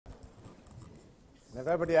And if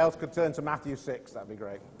everybody else could turn to Matthew 6, that'd be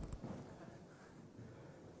great.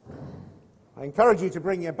 I encourage you to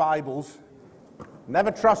bring your Bibles. Never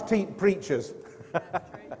trust preachers.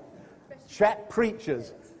 Check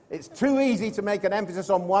preachers. It's too easy to make an emphasis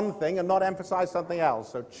on one thing and not emphasize something else.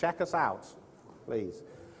 So check us out, please.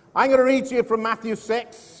 I'm going to read to you from Matthew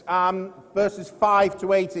 6, verses 5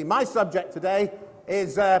 to 18. My subject today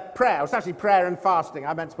is prayer. It's actually prayer and fasting.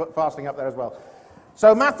 I meant to put fasting up there as well.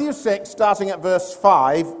 So Matthew 6, starting at verse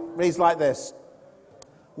 5, reads like this.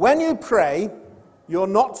 When you pray, you're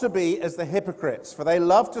not to be as the hypocrites, for they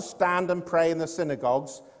love to stand and pray in the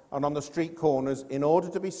synagogues and on the street corners in order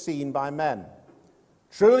to be seen by men.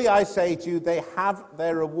 Truly I say to you, they have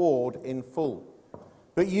their reward in full.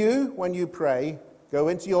 But you, when you pray, go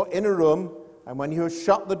into your inner room, and when you have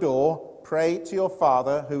shut the door, pray to your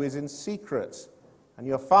Father who is in secret. And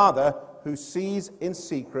your Father who sees in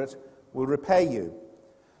secret will repay you.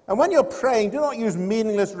 And when you're praying, do not use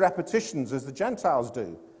meaningless repetitions as the Gentiles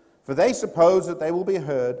do, for they suppose that they will be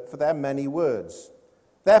heard for their many words.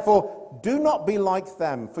 Therefore, do not be like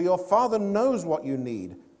them, for your Father knows what you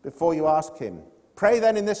need before you ask him. Pray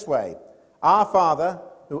then in this way, Our Father,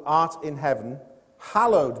 who art in heaven,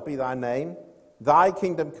 hallowed be thy name. Thy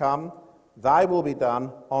kingdom come, thy will be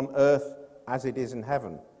done on earth as it is in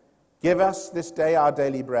heaven. Give us this day our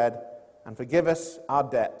daily bread, and forgive us our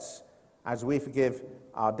debts, as we forgive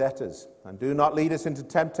our debtors. And do not lead us into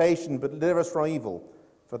temptation, but deliver us from evil.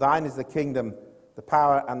 For thine is the kingdom, the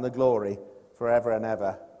power, and the glory, forever and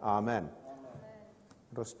ever. Amen.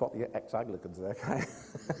 I'll spot the ex-Anglicans there, okay?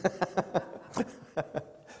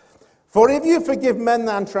 For if you forgive men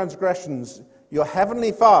their transgressions, your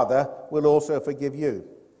heavenly Father will also forgive you.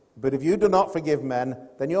 But if you do not forgive men,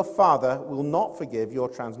 then your Father will not forgive your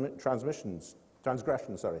transgressions.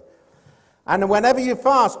 And whenever you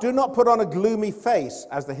fast, do not put on a gloomy face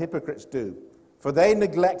as the hypocrites do, for they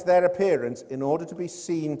neglect their appearance in order to be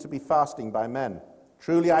seen to be fasting by men.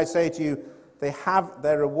 Truly I say to you, they have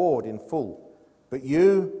their reward in full. But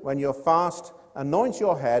you, when you fast, anoint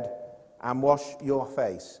your head and wash your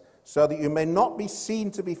face, so that you may not be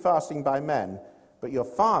seen to be fasting by men, but your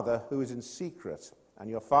Father who is in secret. And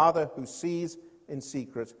your Father who sees in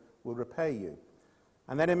secret will repay you.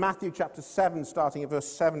 And then in Matthew chapter 7, starting at verse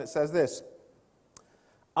 7, it says this.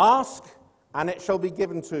 Ask, and it shall be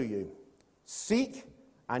given to you. Seek,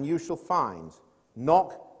 and you shall find.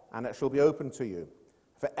 Knock, and it shall be opened to you.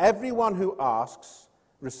 For everyone who asks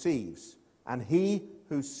receives, and he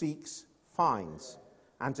who seeks finds.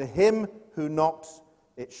 And to him who knocks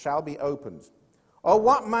it shall be opened. Or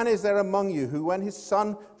what man is there among you who, when his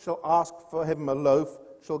son shall ask for him a loaf,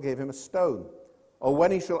 shall give him a stone? Or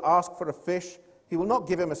when he shall ask for a fish, he will not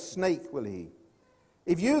give him a snake, will he?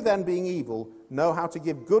 If you then, being evil, know how to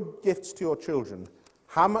give good gifts to your children,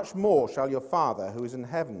 how much more shall your Father who is in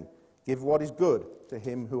heaven give what is good to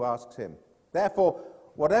him who asks him? Therefore,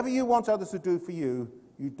 whatever you want others to do for you,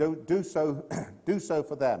 you don't do so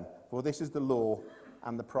for them, for this is the law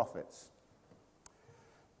and the prophets.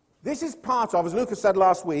 This is part of, as Lucas said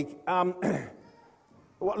last week,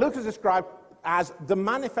 what Lucas described as the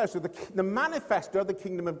manifesto of the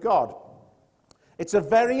kingdom of God. It's a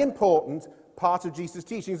very important part of Jesus'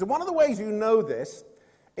 teachings. And one of the ways you know this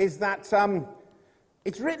is that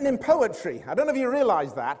it's written in poetry. I don't know if you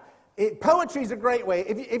realize that. Poetry is a great way.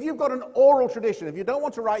 If you've got an oral tradition, if you don't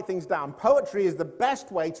want to write things down, poetry is the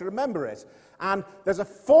best way to remember it. And there's a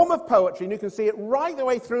form of poetry, and you can see it right the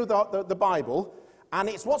way through the Bible, and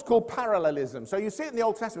it's what's called parallelism. So you see it in the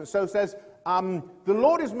Old Testament. So it says, the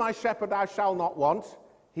Lord is my shepherd, I shall not want.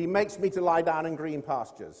 He makes me to lie down in green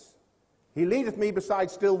pastures. He leadeth me beside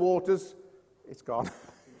still waters. It's gone.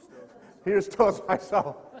 He restores my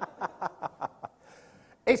soul.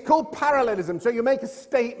 It's called parallelism. So you make a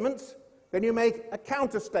statement, then you make a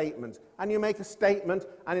counter-statement, and you make a statement,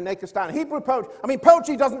 and you make a statement. Hebrew poetry,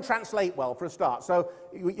 poetry doesn't translate well for a start. So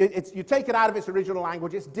you take it out of its original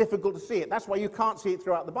language, it's difficult to see it. That's why you can't see it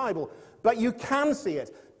throughout the Bible. But you can see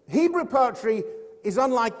it. Hebrew poetry is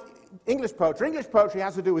unlike English poetry. English poetry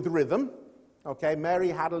has to do with rhythm. Okay, Mary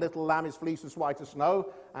had a little lamb, his fleece was white as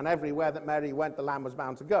snow, and everywhere that Mary went, the lamb was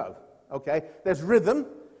bound to go. Okay, there's rhythm.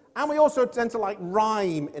 And we also tend to like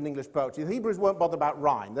rhyme in English poetry. The Hebrews weren't bothered about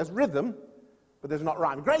rhyme. There's rhythm, but there's not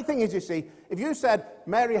rhyme. The great thing is, you see, if you said,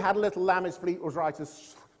 Mary had a little lamb, his fleece was white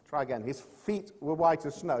as... Try again. His feet were white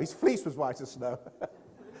as snow. His fleece was white as snow.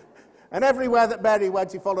 And everywhere that Mary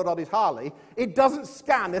went, he followed on his Harley. It doesn't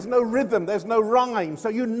scan. There's no rhythm. There's no rhyme. So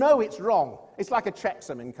you know it's wrong. It's like a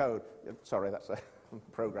checksum in code. Sorry, that's a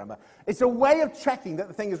programmer. It's a way of checking that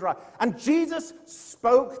the thing is right. And Jesus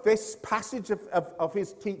spoke this passage of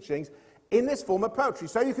his teachings in this form of poetry.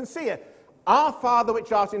 So you can see it. Our Father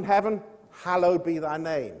which art in heaven, hallowed be thy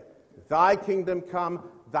name. Thy kingdom come,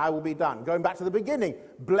 thy will be done. Going back to the beginning,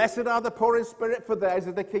 blessed are the poor in spirit, for theirs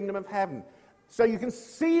is the kingdom of heaven. So you can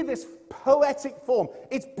see this poetic form.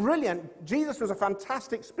 It's brilliant. Jesus was a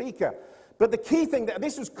fantastic speaker. But the key thing, that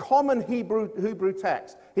this is common Hebrew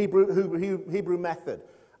text, Hebrew method.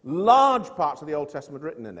 Large parts of the Old Testament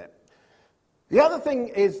written in it. The other thing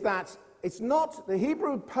is that it's not, the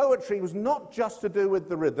Hebrew poetry was not just to do with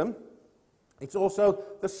the rhythm. It's also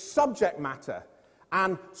the subject matter.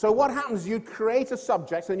 And so what happens, you create a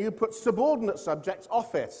subject and you put subordinate subjects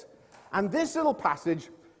off it. And this little passage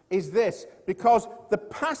is this, because the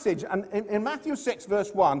passage, and in Matthew 6,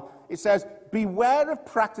 verse 1, it says, beware of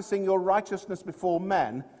practicing your righteousness before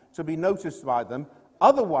men to be noticed by them,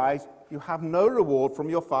 otherwise you have no reward from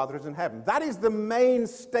your Father who is in heaven. That is the main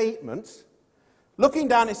statement. Looking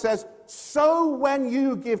down, it says, so when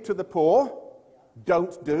you give to the poor,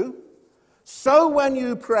 don't do. So when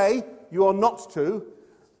you pray, you are not to.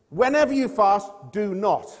 Whenever you fast, do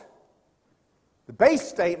not. The base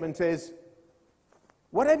statement is,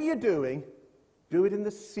 whatever you're doing, do it in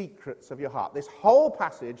the secrets of your heart. This whole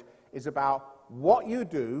passage is about what you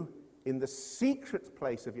do in the secret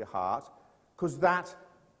place of your heart, because that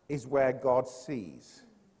is where God sees.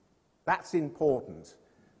 That's important.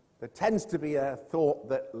 There tends to be a thought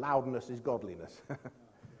that loudness is godliness.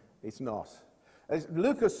 It's not. As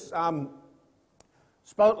Lucas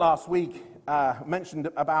spoke last week, mentioned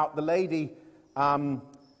about the lady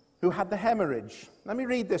who had the hemorrhage. Let me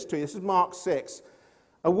read this to you. This is Mark 6.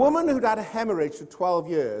 A woman who'd had a hemorrhage for 12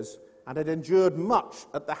 years and had endured much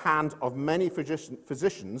at the hand of many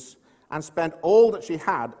physicians and spent all that she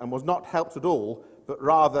had and was not helped at all, but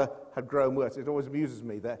rather had grown worse. It always amuses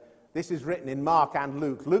me that this is written in Mark and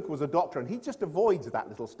Luke. Luke was a doctor, and he just avoids that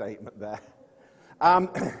little statement there.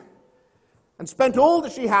 And spent all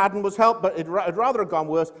that she had and was helped, but it had rather have gone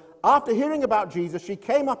worse. After hearing about Jesus, she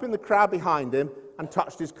came up in the crowd behind him and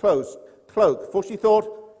touched his cloak, for she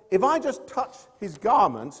thought, if I just touch his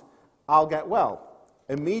garment, I'll get well.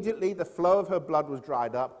 Immediately the flow of her blood was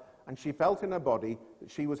dried up, and she felt in her body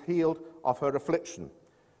that she was healed of her affliction.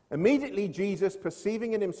 Immediately Jesus,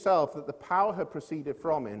 perceiving in himself that the power had proceeded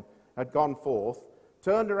from him, had gone forth,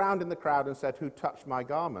 turned around in the crowd and said, who touched my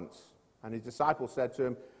garments? And his disciples said to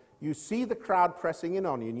him, you see the crowd pressing in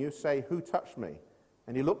on you, and you say, who touched me?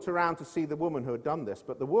 And he looked around to see the woman who had done this.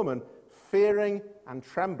 But the woman, fearing and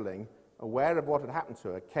trembling, aware of what had happened to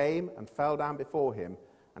her, came and fell down before him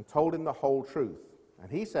and told him the whole truth.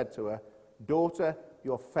 And he said to her, daughter,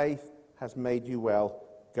 your faith has made you well.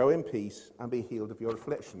 Go in peace and be healed of your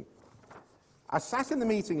affliction. I sat in the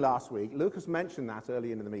meeting last week. Lucas mentioned that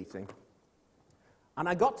early in the meeting. And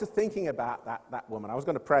I got to thinking about that woman. I was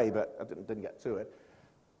going to pray, but I didn't get to it.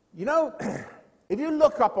 You know, if you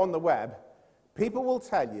look up on the web, people will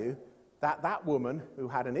tell you that that woman who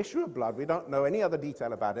had an issue of blood, we don't know any other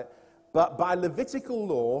detail about it, but by Levitical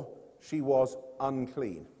law, she was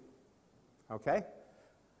unclean. Okay?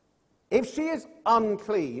 If she is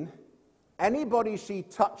unclean, anybody she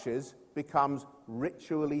touches becomes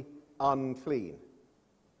ritually unclean.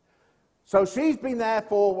 So she's been there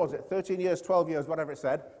for, what was it, 13 years, 12 years, whatever it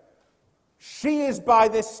said. She is by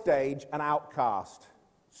this stage an outcast.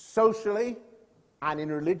 Socially and in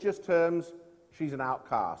religious terms, she's an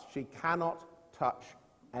outcast. She cannot touch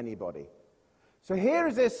anybody. So here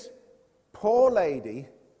is this poor lady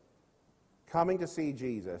coming to see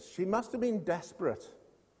Jesus. She must have been desperate.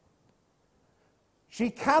 She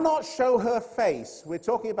cannot show her face. We're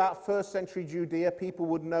talking about first century Judea. People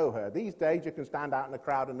would know her. These days you can stand out in a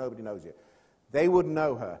crowd and nobody knows you. They would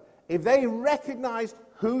know her. If they recognized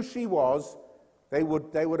who she was, they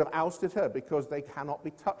would have ousted her because they cannot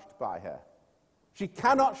be touched by her. She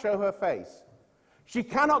cannot show her face. She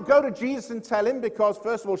cannot go to Jesus and tell him because,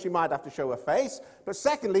 first of all, she might have to show her face. But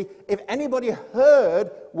secondly, if anybody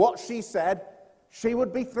heard what she said, she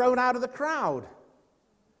would be thrown out of the crowd.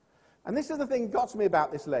 And this is the thing that got to me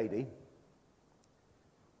about this lady.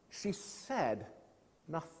 She said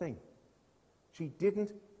nothing. She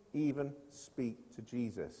didn't even speak to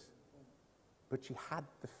Jesus. But she had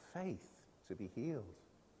the faith to be healed.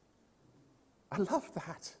 I love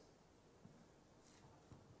that.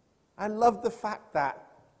 I love the fact that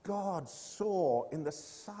God saw in the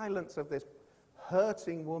silence of this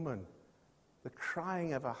hurting woman the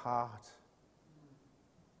crying of her heart.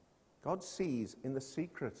 God sees in the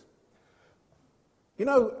secret. You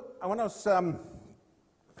know, when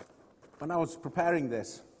I was preparing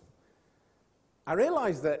this, I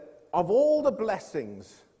realized that of all the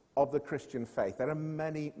blessings of the Christian faith, there are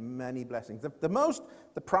many, many blessings.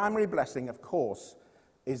 The primary blessing, of course,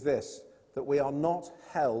 is this, that we are not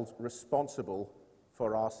held responsible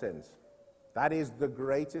for our sins. That is the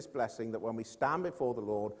greatest blessing, that when we stand before the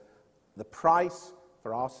Lord, the price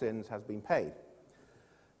for our sins has been paid.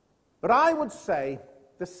 But I would say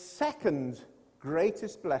the second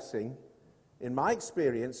greatest blessing, in my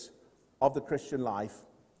experience of the Christian life,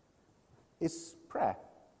 is prayer.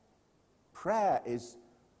 Prayer is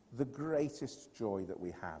the greatest joy that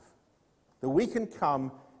we have. That we can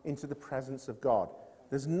come into the presence of God.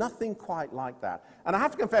 There's nothing quite like that. And I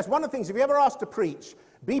have to confess, one of the things, if you're ever asked to preach,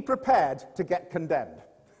 be prepared to get condemned.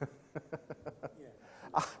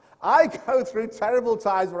 I go through terrible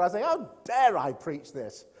times where I say, how dare I preach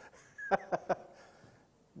this?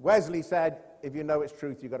 Wesley said, if you know it's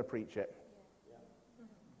truth, you've got to preach it.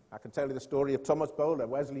 I can tell you the story of Thomas Bowler.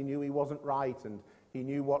 Wesley knew he wasn't right, and he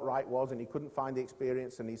knew what right was, and he couldn't find the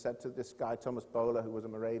experience, and he said to this guy, Thomas Bowler, who was a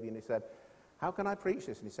Moravian, he said, how can I preach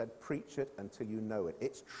this? And he said, preach it until you know it.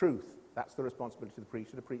 It's truth. That's the responsibility of the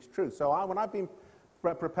preacher, to preach truth. So when I've been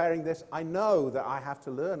preparing this, I know that I have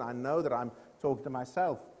to learn. I know that I'm talking to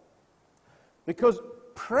myself. Because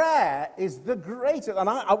prayer is the greatest, and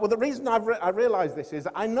well, the reason I realize this is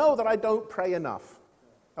I know that I don't pray enough.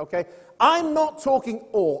 Okay? I'm not talking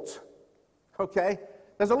ought. Okay?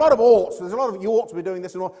 There's a lot of oughts. There's a lot of you ought to be doing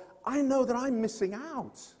this and all. I know that I'm missing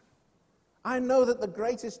out. I know that the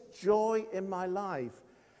greatest joy in my life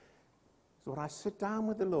is when I sit down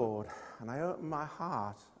with the Lord and I open my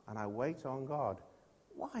heart and I wait on God.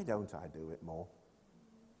 Why don't I do it more?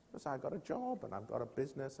 Because I've got a job and I've got a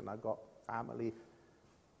business and I've got family.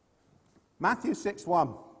 Matthew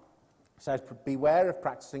 6:1 says, beware of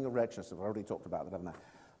practicing righteousness. I've already talked about that, haven't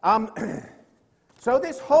I? So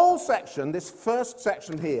this whole section, this first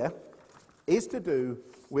section here, is to do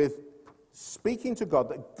with speaking to God,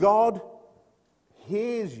 that God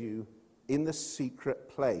hears you in the secret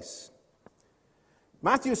place.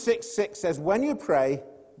 Matthew 6:6 says, when you pray,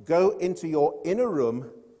 go into your inner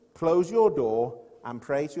room, close your door, and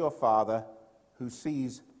pray to your Father who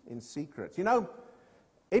sees in secret. You know,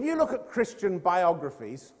 if you look at Christian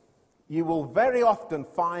biographies, you will very often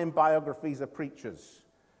find biographies of preachers.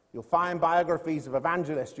 You'll find biographies of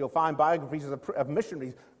evangelists. You'll find biographies of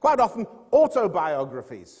missionaries. Quite often,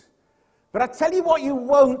 autobiographies. But I tell you what you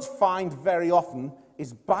won't find very often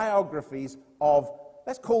is biographies of,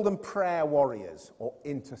 let's call them prayer warriors or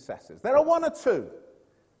intercessors. There are one or two.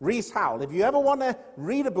 Rees Howell. If you ever want to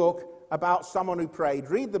read a book about someone who prayed,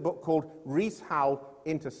 read the book called Rees Howell,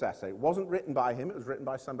 Intercessor. It wasn't written by him. It was written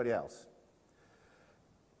by somebody else.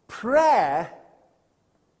 Prayer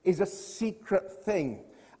is a secret thing.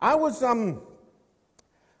 I was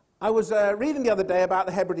reading the other day about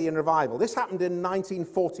the Hebridean revival. This happened in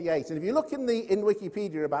 1948. And if you look in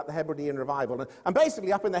Wikipedia about the Hebridean revival, and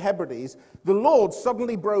basically up in the Hebrides, the Lord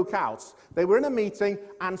suddenly broke out. They were in a meeting,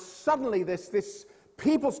 and suddenly this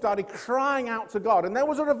people started crying out to God. And there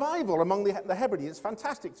was a revival among the Hebrides. It's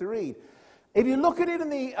fantastic to read. If you look at it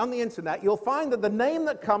on the internet, you'll find that the name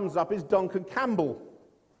that comes up is Duncan Campbell.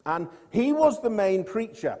 And he was the main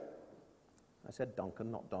preacher. I said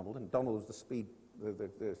Duncan, not Donald, and Donald was the speed.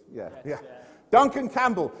 Yeah. Duncan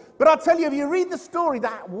Campbell. But I'll tell you, if you read the story,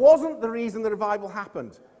 that wasn't the reason the revival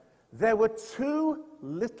happened. There were two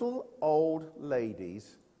little old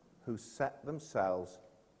ladies who set themselves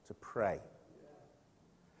to pray.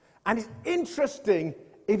 And it's interesting,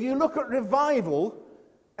 if you look at revival,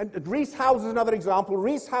 and Rees Howell is another example.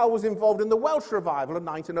 Rees Howell was involved in the Welsh revival in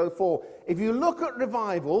 1904. If you look at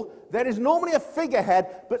revival, there is normally a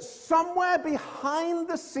figurehead, but somewhere behind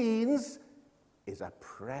the scenes is a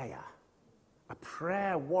prayer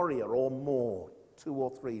warrior or more, 2 or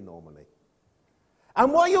 3 normally.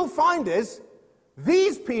 And what you'll find is,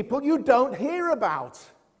 these people you don't hear about,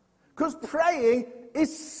 because praying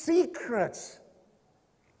is secret.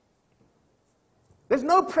 There's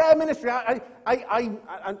no prayer ministry.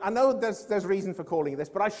 I know there's reason for calling it this,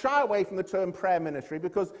 but I shy away from the term prayer ministry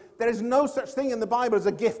because there is no such thing in the Bible as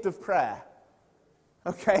a gift of prayer.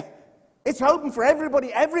 Okay? It's open for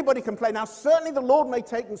everybody. Everybody can pray. Now, certainly the Lord may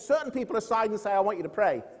take certain people aside and say, I want you to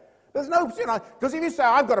pray. There's no, because if you say,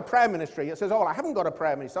 I've got a prayer ministry, it says, oh, I haven't got a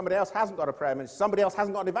prayer ministry. Somebody else hasn't got a prayer ministry. Somebody else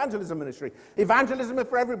hasn't got an evangelism ministry. Evangelism is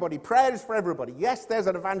for everybody. Prayer is for everybody. Yes, there's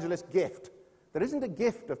an evangelist gift. There isn't a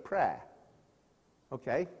gift of prayer.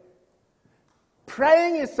 Okay?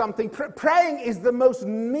 Praying is something, praying is the most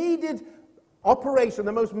needed operation,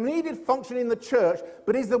 the most needed function in the church,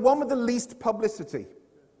 but is the one with the least publicity.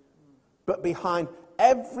 But behind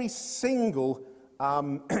every single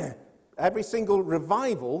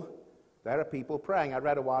revival, there are people praying. I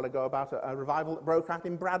read a while ago about a revival that broke out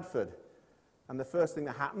in Bradford. And the first thing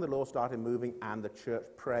that happened, the Lord started moving and the church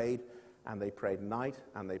prayed. and they prayed night,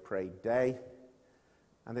 and they prayed day,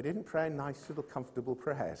 and they didn't pray nice little comfortable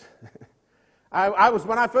prayers.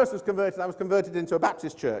 When I first was converted, I was converted into a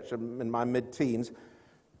Baptist church in my mid-teens,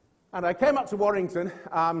 and I came up to Warrington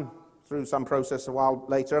through some process a while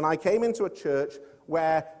later, and I came into a church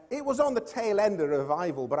where it was on the tail end of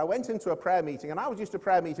revival, but I went into a prayer meeting, and I was used to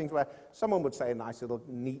prayer meetings where someone would say a nice little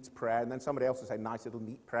neat prayer, and then somebody else would say a nice little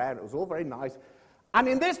neat prayer, and it was all very nice. And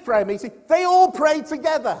in this prayer meeting, they all prayed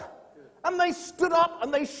together. And they stood up,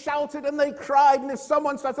 and they shouted, and they cried, and if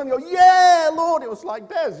someone started saying, yeah, Lord, it was like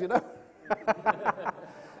Des, you know.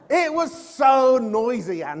 It was so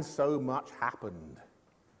noisy, and so much happened.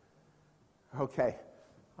 Okay,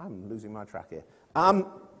 I'm losing my track here.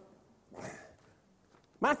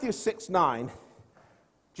 Matthew 6:9,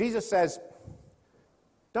 Jesus says,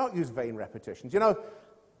 don't use vain repetitions. You know,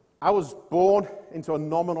 I was born into a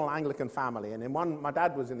nominal Anglican family, and my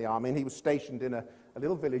dad was in the army, and he was stationed in a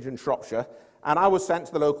little village in Shropshire, and I was sent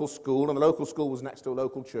to the local school, and the local school was next to a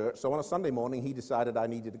local church, so on a Sunday morning, he decided I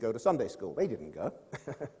needed to go to Sunday school. They didn't go.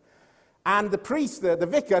 And the priest, the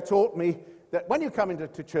vicar, taught me that when you come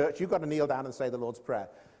into church, you've got to kneel down and say the Lord's Prayer.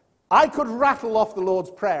 I could rattle off the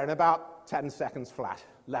Lord's Prayer in about 10 seconds flat,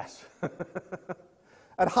 less,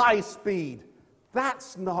 at high speed.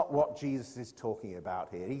 That's not what Jesus is talking about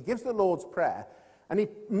here. He gives the Lord's Prayer, and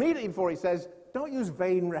immediately before he says, don't use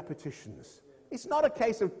vain repetitions. It's not a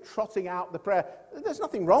case of trotting out the prayer. There's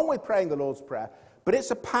nothing wrong with praying the Lord's Prayer, but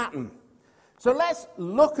it's a pattern. So let's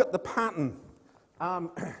look at the pattern.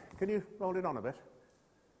 Can you roll it on a bit?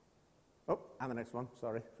 Oh, and the next one.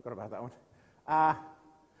 Sorry, forgot about that one.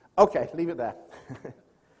 Okay, leave it there.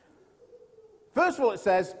 First of all, it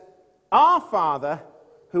says, Our Father,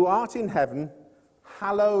 who art in heaven,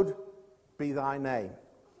 hallowed be thy name.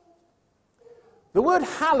 The word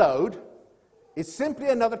hallowed is simply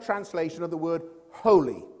another translation of the word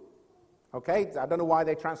holy. Okay? I don't know why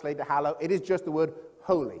they translate the hallow. It is just the word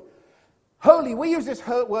holy. Holy, we use this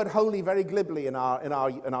word holy very glibly in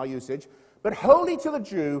our usage, but holy to the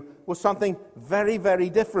Jew was something very, very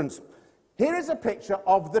different. Here is a picture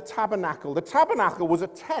of the tabernacle. The tabernacle was a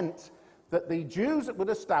tent that the Jews would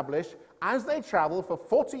establish as they traveled for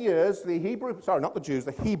 40 years. The Hebrews.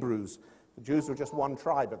 The Jews were just one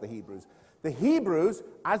tribe of the Hebrews. The Hebrews,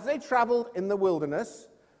 as they traveled in the wilderness,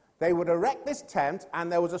 they would erect this tent,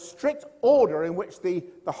 and there was a strict order in which the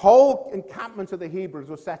whole encampment of the Hebrews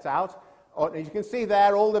was set out. As you can see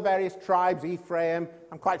there, all the various tribes, Ephraim.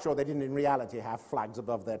 I'm quite sure they didn't in reality have flags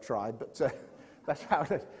above their tribe, but that's how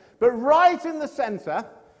it is. But right in the center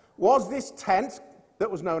was this tent that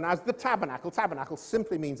was known as the tabernacle. Tabernacle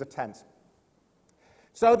simply means a tent.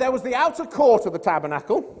 So there was the outer court of the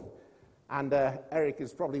tabernacle, and Eric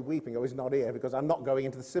is probably weeping, oh, he's not here, because I'm not going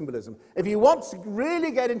into the symbolism. If you want to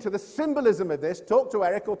really get into the symbolism of this, talk to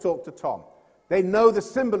Eric or talk to Tom. They know the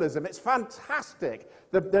symbolism. It's fantastic.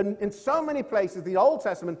 In so many places, the Old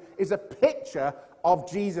Testament is a picture of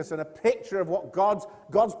Jesus and a picture of what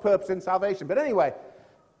God's purpose in salvation. But anyway,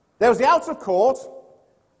 there was the outer court,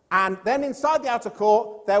 and then inside the outer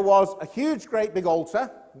court, there was a huge, great big altar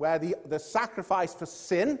where the sacrifice for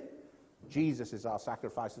sin, Jesus is our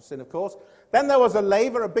sacrifice of sin, of course. Then there was a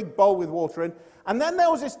laver, a big bowl with water in, and then there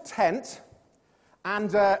was this tent, and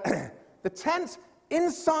the tent,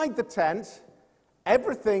 inside the tent,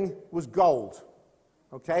 everything was gold.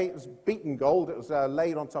 Okay, it was beaten gold. It was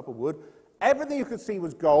laid on top of wood. Everything you could see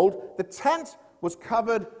was gold. The tent was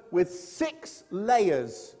covered with 6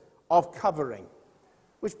 layers of covering,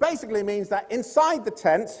 which basically means that inside the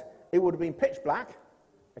tent, it would have been pitch black,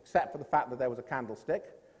 except for the fact that there was a candlestick.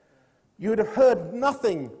 You would have heard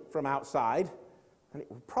nothing from outside, and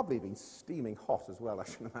it would probably have been steaming hot as well, I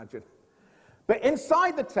should imagine. But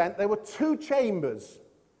inside the tent, there were 2 chambers.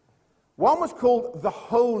 One was called the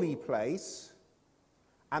Holy Place,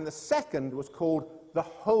 and the second was called the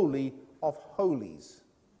Holy of Holies.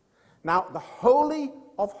 Now, the Holy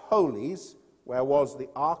of Holies, where was the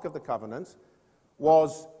Ark of the Covenant,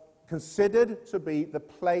 was considered to be the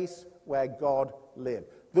place where God lived.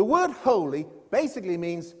 The word holy basically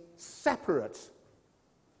means separate,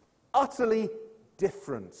 utterly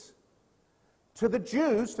different. To the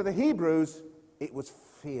Jews, to the Hebrews, it was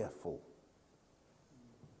fearful.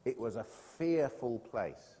 It was a fearful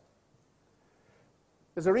place.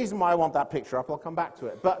 There's a reason why I want that picture up. I'll come back to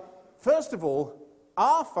it. But first of all,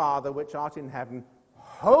 Our Father which art in heaven,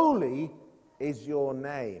 holy is your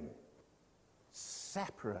name.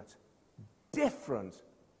 Separate, different,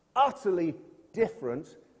 utterly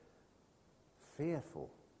different, fearful.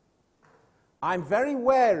 I'm very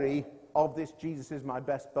wary of this Jesus is my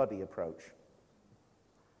best buddy approach.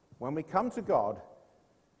 When we come to God,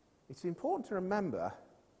 it's important to remember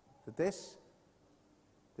that this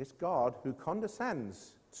God who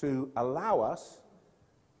condescends to allow us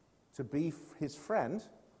to be his friend,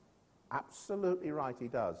 absolutely right he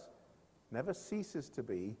does, never ceases to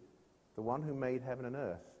be the one who made heaven and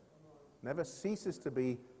earth, never ceases to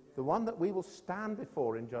be the one that we will stand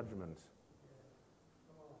before in judgment.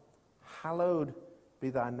 Hallowed be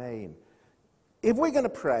thy name. If we're going to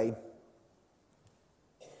pray,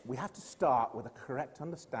 we have to start with a correct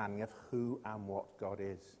understanding of who and what God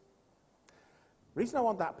is. The reason I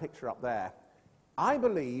want that picture up there, I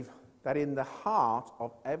believe that in the heart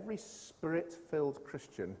of every spirit-filled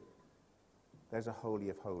Christian, there's a Holy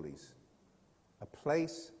of Holies, a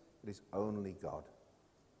place that is only God.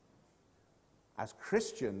 As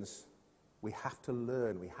Christians, we have to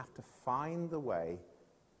learn, we have to find the way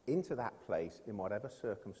into that place in whatever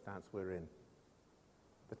circumstance we're in.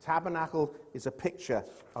 The tabernacle is a picture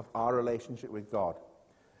of our relationship with God.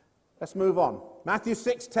 Let's move on. Matthew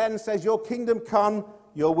 6:10 says, your kingdom come,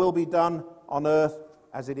 your will be done on earth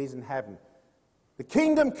as it is in heaven. The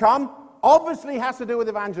kingdom come obviously has to do with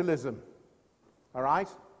evangelism. All right?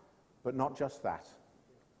 But not just that.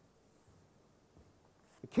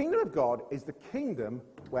 The kingdom of God is the kingdom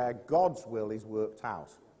where God's will is worked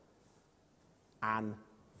out. And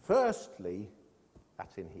firstly,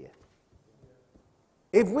 that's in here.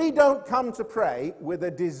 If we don't come to pray with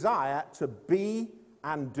a desire to be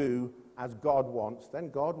and do as God wants, then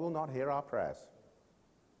God will not hear our prayers.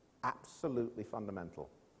 Absolutely fundamental.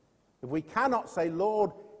 If we cannot say,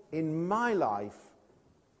 Lord, in my life,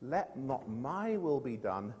 let not my will be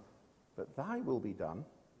done, but thy will be done,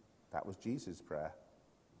 that was Jesus' prayer,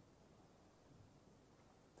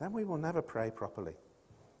 then we will never pray properly.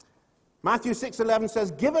 Matthew 6:11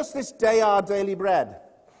 says, give us this day our daily bread.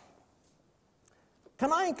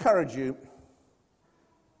 Can I encourage you,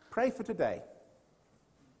 pray for today.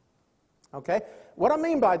 Okay? What I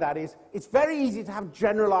mean by that is, it's very easy to have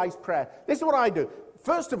generalized prayer. This is what I do.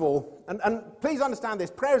 First of all, and please understand this,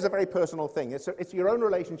 prayer is a very personal thing. It's your own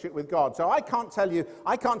relationship with God. So I can't tell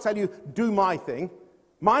you, do my thing.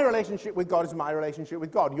 My relationship with God is my relationship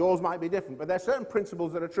with God. Yours might be different, but there are certain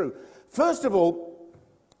principles that are true. First of all,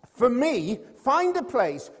 for me, find a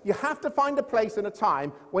place. You have to find a place and a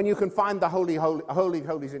time when you can find the holy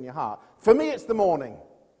holies in your heart. For me, it's the morning.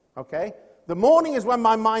 Okay? The morning is when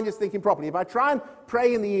my mind is thinking properly. If I try and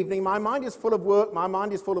pray in the evening, my mind is full of work, my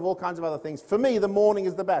mind is full of all kinds of other things. For me, the morning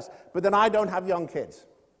is the best. But then I don't have young kids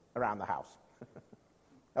around the house.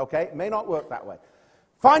 Okay? It may not work that way.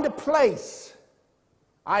 Find a place.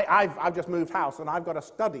 I've just moved house and I've got a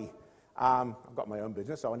study. I've got my own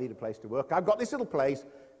business, so I need a place to work. I've got this little place.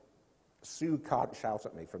 Sue can't shout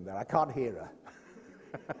at me from there. I can't hear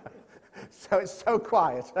her. So it's so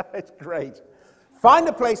quiet. It's great. Find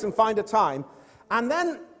a place and find a time, and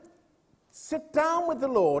then sit down with the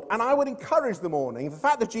Lord. And I would encourage the morning. The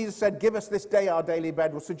fact that Jesus said, give us this day our daily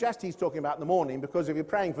bread, will suggest he's talking about the morning, because if you're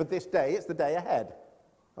praying for this day, it's the day ahead.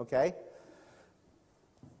 Okay?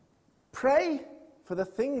 Pray for the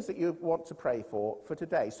things that you want to pray for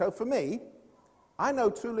today. So for me, I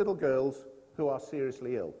know 2 little girls who are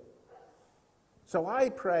seriously ill. So I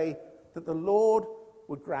pray that the Lord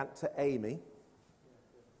would grant to Amy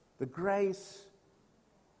the grace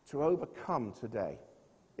to overcome today.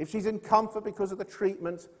 If she's in comfort because of the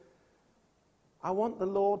treatment, I want the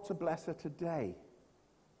Lord to bless her today,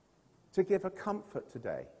 to give her comfort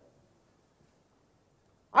today.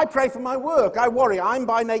 I pray for my work. I worry. I'm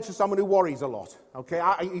by nature someone who worries a lot. Okay,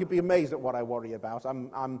 you'd be amazed at what I worry about.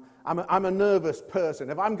 I'm a nervous person.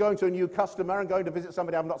 If I'm going to a new customer and going to visit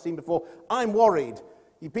somebody I've not seen before, I'm worried.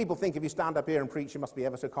 People think if you stand up here and preach, you must be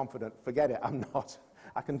ever so confident. Forget it. I'm not.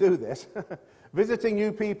 I can do this. Visiting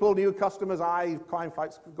new people, new customers, I find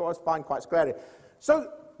quite scary. So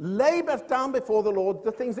lay down before the Lord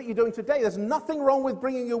the things that you're doing today. There's nothing wrong with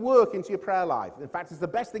bringing your work into your prayer life. In fact, it's the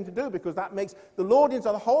best thing to do, because that makes the Lord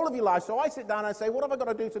into the whole of your life. So I sit down and I say, what have I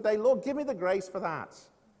got to do today? Lord, give me the grace for that.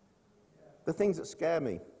 The things that scare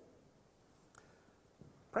me.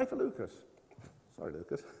 Pray for Lucas. Sorry,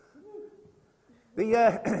 Lucas.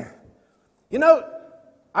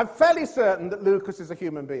 I'm fairly certain that Lucas is a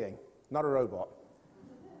human being, not a robot.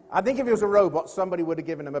 I think if he was a robot, somebody would have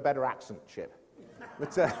given him a better accent chip.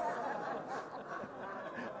 But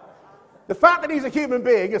the fact that he's a human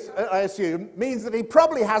being, I assume, means that he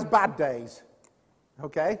probably has bad days.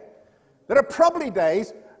 Okay? There are probably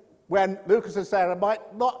days when Lucas and Sarah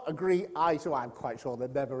might not agree eye to eye. I'm quite sure there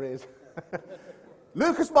never is.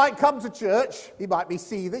 Lucas might come to church. He might be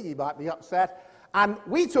seething. He might be upset. And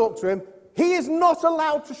we talk to him. He is not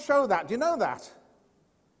allowed to show that. Do you know that?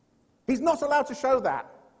 He's not allowed to show that.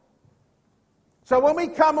 So when we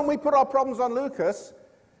come and we put our problems on Lucas,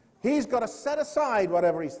 He's got to set aside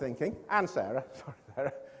whatever he's thinking, and Sarah, sorry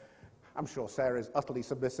Sarah, I'm sure Sarah is utterly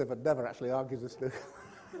submissive and never actually argues with Stu.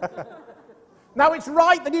 Now, it's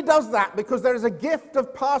right that he does that because there is a gift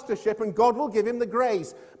of pastorship and God will give him the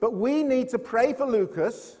grace. But we need to pray for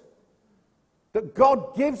Lucas that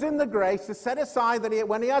God gives him the grace to set aside that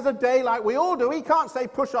when he has a day like we all do, he can't say,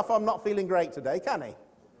 push off, I'm not feeling great today, can he?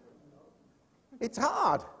 It's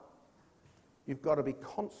hard. You've got to be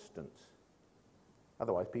constant.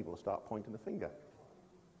 Otherwise, people will start pointing the finger.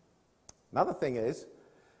 Another thing is,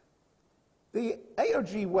 the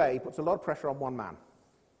AOG way puts a lot of pressure on one man.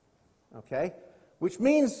 Okay? Which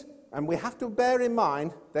means, and we have to bear in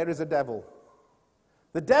mind, there is a devil.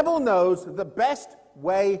 The devil knows that the best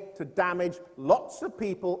way to damage lots of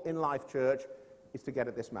people in Life Church is to get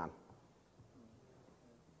at this man.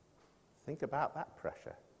 Think about that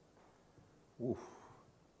pressure. Oof.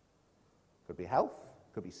 Could be health,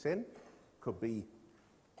 could be sin, could be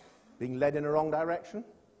being led in the wrong direction.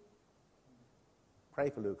 Pray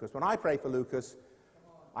for Lucas. When I pray for Lucas,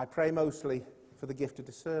 I pray mostly for the gift of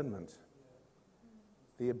discernment.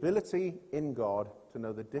 The ability in God to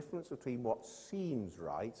know the difference between what seems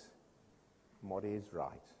right and what is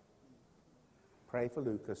right. Pray for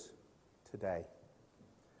Lucas today.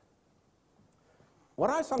 What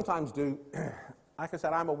I sometimes do, like I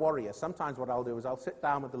said, I'm a warrior. Sometimes what I'll do is I'll sit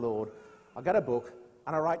down with the Lord, I'll get a book,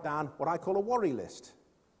 and I write down what I call a worry list.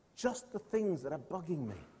 Just the things that are bugging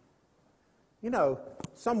me. You know,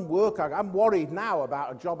 some work, I'm worried now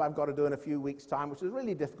about a job I've got to do in a few weeks' time, which is a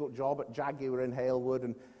really difficult job at Jaguar in Halewood,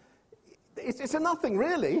 and it's a nothing,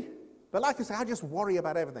 really. But like I say, I just worry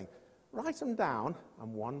about everything. Write them down,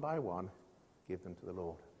 and one by one, give them to the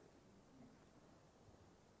Lord.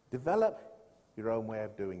 Develop your own way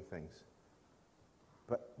of doing things.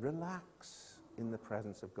 But relax in the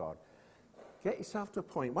presence of God. Get yourself to a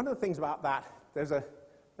point. One of the things about that, there's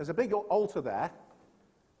a big altar there.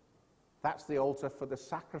 That's the altar for the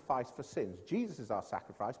sacrifice for sins. Jesus is our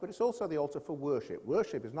sacrifice, but it's also the altar for worship.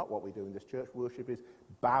 Worship is not what we do in this church. Worship is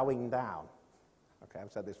bowing down. Okay,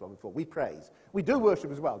 I've said this one before. We praise. We do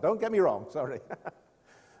worship as well. Don't get me wrong. Sorry.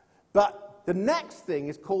 But the next thing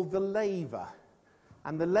is called the laver.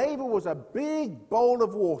 And the laver was a big bowl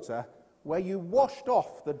of water where you washed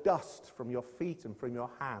off the dust from your feet and from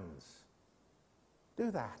your hands.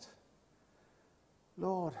 Do that.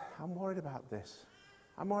 Lord, I'm worried about this.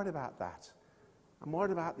 I'm worried about that. I'm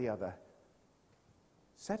worried about the other.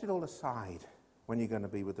 Set it all aside when you're going to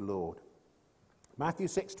be with the Lord. Matthew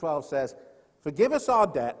 6:12 says, forgive us our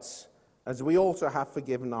debts as we also have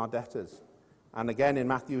forgiven our debtors. And again in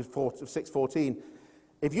Matthew 6:14,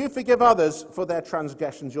 if you forgive others for their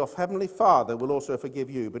transgressions, your heavenly Father will also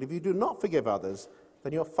forgive you. But if you do not forgive others,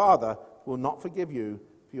 then your Father will not forgive you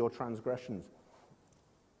for your transgressions.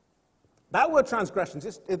 That word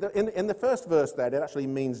transgressions, in the first verse there, it actually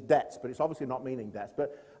means debts, but it's obviously not meaning debts.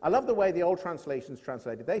 But I love the way the old translations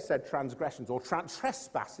translated. They said transgressions, or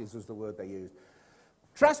trespasses was the word they used.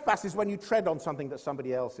 Trespass is when you tread on something that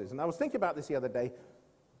somebody else is. And I was thinking about this the other day.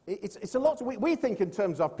 It's a lot. We think in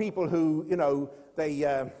terms of people who, you know,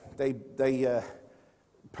 they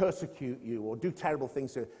persecute you or do terrible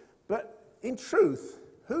things to you. But in truth,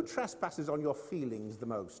 who trespasses on your feelings the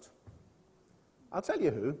most? I'll tell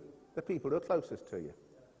you who. The people who are closest to you.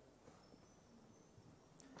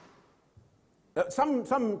 Some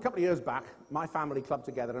couple of years back, my family clubbed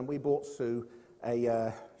together and we bought Sue she's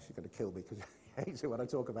going to kill me because she hates it when I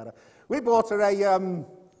talk about her. We bought her an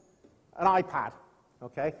iPad,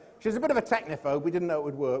 okay? She's a bit of a technophobe. We didn't know it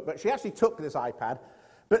would work, but she actually took this iPad.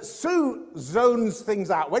 But Sue zones things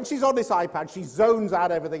out. When she's on this iPad, she zones out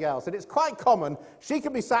everything else. And it's quite common. She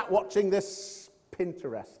can be sat watching this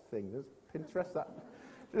Pinterest thing. Is Pinterest that?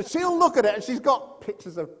 She'll look at it, and she's got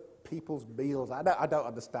pictures of people's meals. I don't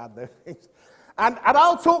understand those things. And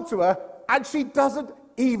I'll talk to her, and she doesn't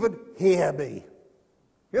even hear me.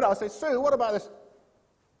 You know, I say, Sue, what about this?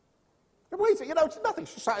 You know, it's nothing.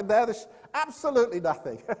 She's sat in there. There's absolutely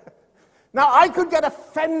nothing. Now, I could get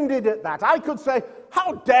offended at that. I could say,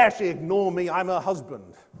 how dare she ignore me? I'm her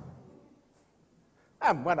husband.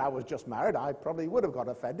 And when I was just married, I probably would have got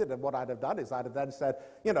offended, and what I'd have done is I'd have then said,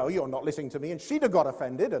 you know, you're not listening to me, and she'd have got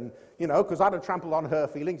offended, and, you know, because I'd have trampled on her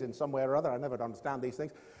feelings in some way or other. I never understand these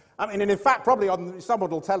things. I mean, and in fact, probably someone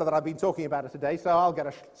will tell her that I've been talking about it today, so I'll get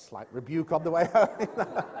a slight rebuke on the way home.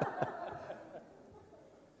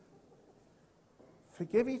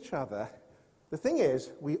 Forgive each other. The thing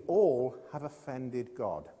is, we all have offended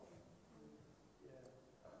God.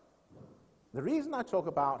 The reason I talk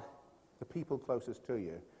about the people closest to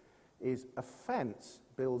you is offense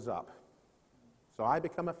builds up. So I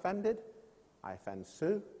become offended, I offend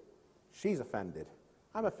Sue, she's offended.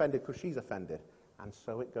 I'm offended because she's offended. And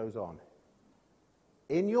so it goes on.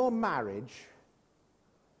 In your marriage,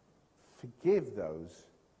 forgive those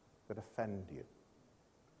that offend you.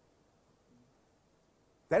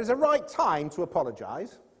 There's a right time to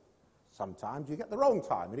apologize. Sometimes you get the wrong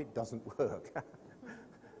time and it doesn't work.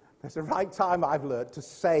 There's a right time, I've learned, to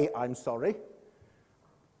say I'm sorry.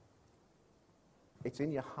 It's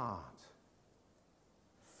in your heart.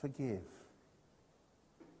 Forgive.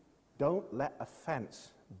 Don't let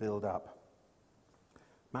offense build up.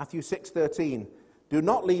 Matthew 6:13, do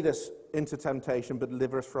not lead us into temptation, but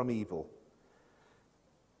deliver us from evil.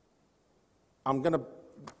 I'm going to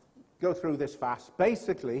go through this fast.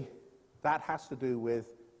 Basically, that has to do with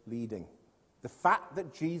leading. The fact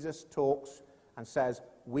that Jesus talks and says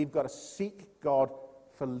we've got to seek God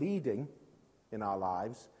for leading in our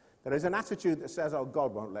lives, there is an attitude that says, oh,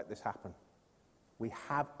 God won't let this happen. We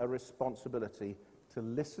have a responsibility to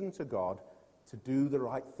listen to God, to do the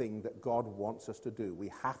right thing that God wants us to do.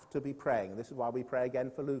 We have to be praying, and this is why we pray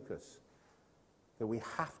again for Lucas, that we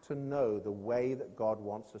have to know the way that God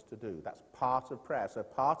wants us to do. That's part of prayer. So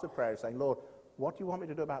part of prayer is saying, Lord, what do you want me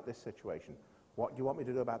to do about this situation? What do you want me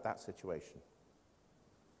to do about that situation?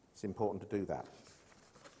 It's important to do that.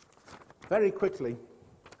 Very quickly,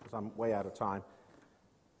 because I'm way out of time,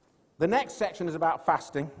 the next section is about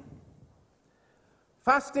fasting.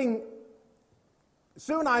 Fasting,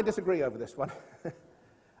 Sue and I disagree over this one.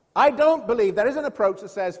 I don't believe there is an approach that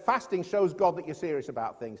says fasting shows God that you're serious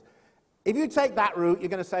about things. If you take that route, you're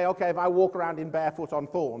going to say, okay, if I walk around in barefoot on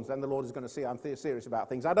thorns, then the Lord is going to see I'm serious about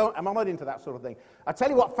things. I'm not into that sort of thing. I tell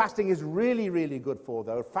you what fasting is really, really good for,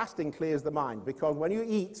 though. Fasting clears the mind, because when you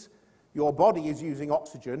eat, your body is using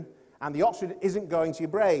oxygen, and the oxygen isn't going to your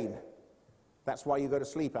brain. That's why you go to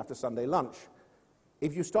sleep after Sunday lunch.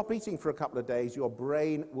 If you stop eating for a couple of days, your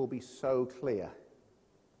brain will be so clear.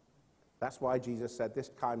 That's why Jesus said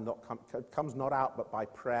this kind comes not out but by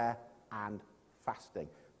prayer and fasting.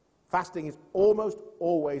 Fasting is almost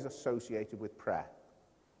always associated with prayer.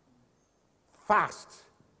 Fast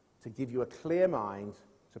to give you a clear mind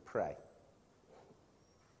to pray.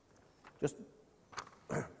 Just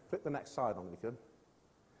flip the next slide on, if you could.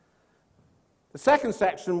 The second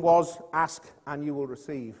section was ask and you will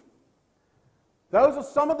receive. Those are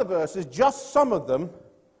some of the verses, just some of them,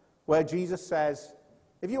 where Jesus says,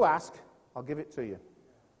 if you ask, I'll give it to you.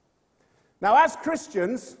 Now, as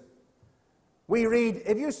Christians, we read,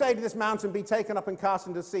 if you say to this mountain, be taken up and cast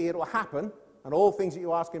into the sea, it will happen, and all things that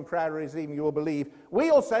you ask in prayer and receive, you will believe. We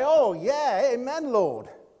all say, oh, yeah, amen, Lord.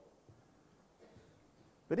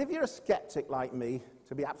 But if you're a skeptic like me,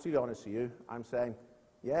 to be absolutely honest with you, I'm saying,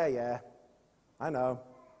 yeah, I know,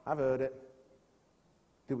 I've heard it.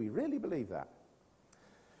 Do we really believe that?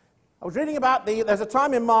 I was reading about there's a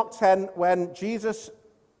time in Mark 10 when Jesus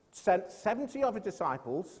sent 70 of his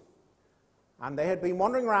disciples, and they had been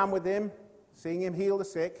wandering around with him, seeing him heal the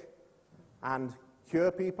sick and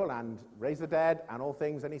cure people and raise the dead and all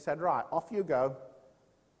things. And he said, right, off you go.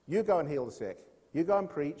 You go and heal the sick. You go and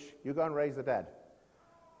preach. You go and raise the dead.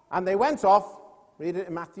 And they went off, read it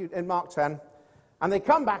in Mark 10, and they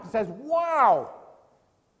come back and says, wow,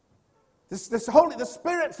 the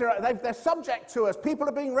spirits, they're subject to us. People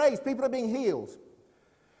are being raised. People are being healed.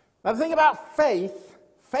 Now, the thing about faith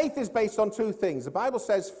is based on two things. The Bible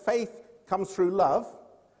says faith comes through love.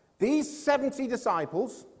 These 70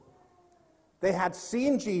 disciples, they had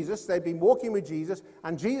seen Jesus. They'd been walking with Jesus.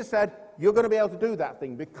 And Jesus said, you're going to be able to do that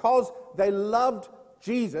thing. Because they loved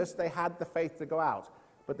Jesus, they had the faith to go out.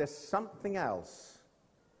 But there's something else.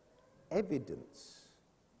 Evidence.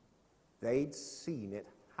 They'd seen it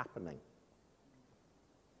happening.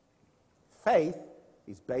 Faith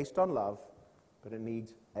is based on love, but it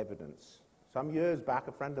needs evidence. Some years back,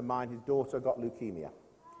 a friend of mine, his daughter got leukemia.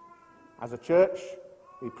 As a church,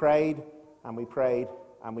 we prayed, and we prayed,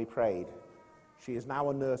 and we prayed. She is now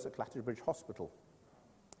a nurse at Clatterbridge Hospital.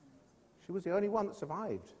 She was the only one that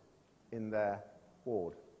survived in their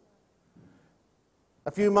ward.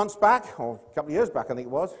 A few months back, or a couple of years back, I think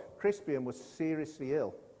it was, Crispian was seriously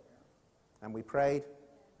ill. And we prayed,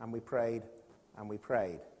 and we prayed, and we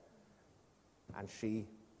prayed. And she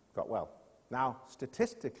got well. Now,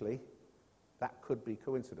 statistically, that could be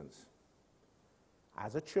coincidence.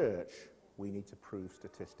 As a church, we need to prove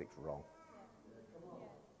statistics wrong.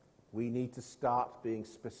 We need to start being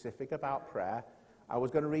specific about prayer. I was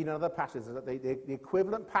going to read another passage, the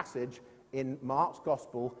equivalent passage in Mark's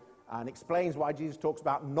Gospel, and explains why Jesus talks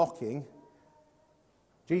about knocking.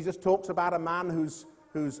 Jesus talks about a man who's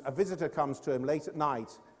a visitor comes to him late at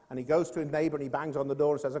night, and he goes to his neighbor and he bangs on the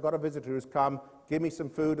door and says, I've got a visitor who's come, give me some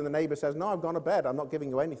food. And the neighbor says, no, I've gone to bed, I'm not giving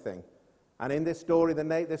you anything. And in this story,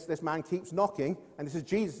 this man keeps knocking, and this is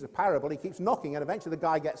Jesus' parable. He keeps knocking, and eventually the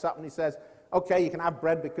guy gets up and he says, okay, you can have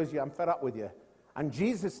bread because I'm fed up with you. And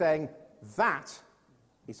Jesus is saying, that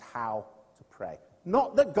is how to pray.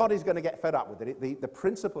 Not that God is going to get fed up with it. The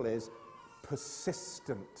principle is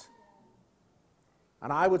persistent.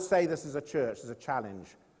 And I would say this as a church, as a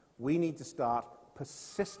challenge. We need to start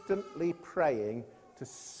persistently praying to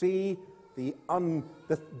see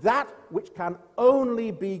that which can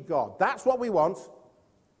only be God. That's what we want.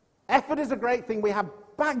 Effort is a great thing. We have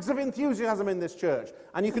bags of enthusiasm in this church,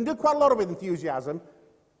 and you can do quite a lot of enthusiasm.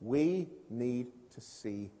 We need to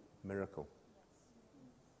see miracle.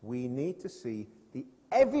 We need to see the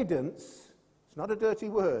evidence. It's not a dirty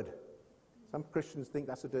word. Some Christians think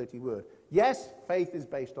that's a dirty word. Yes, faith is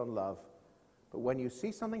based on love, but when you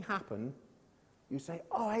see something happen, you say,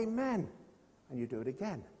 oh, amen, and you do it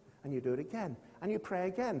again. And you do it again, and you pray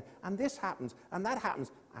again, and this happens, and that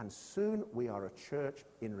happens, and soon we are a church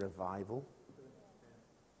in revival.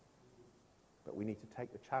 But we need to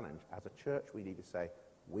take the challenge. As a church, we need to say,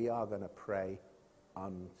 we are going to pray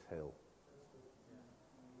until.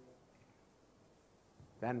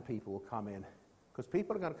 Then people will come in, because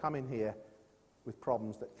people are going to come in here with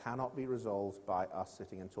problems that cannot be resolved by us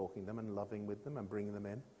sitting and talking to them and loving with them and bringing them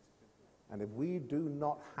in. And if we do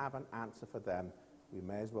not have an answer for them, we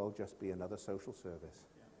may as well just be another social service.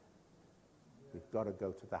 We've got to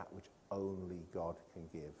go to that which only God can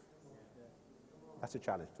give. That's a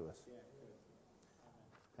challenge to us.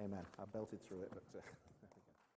 Amen. I belted through it, but...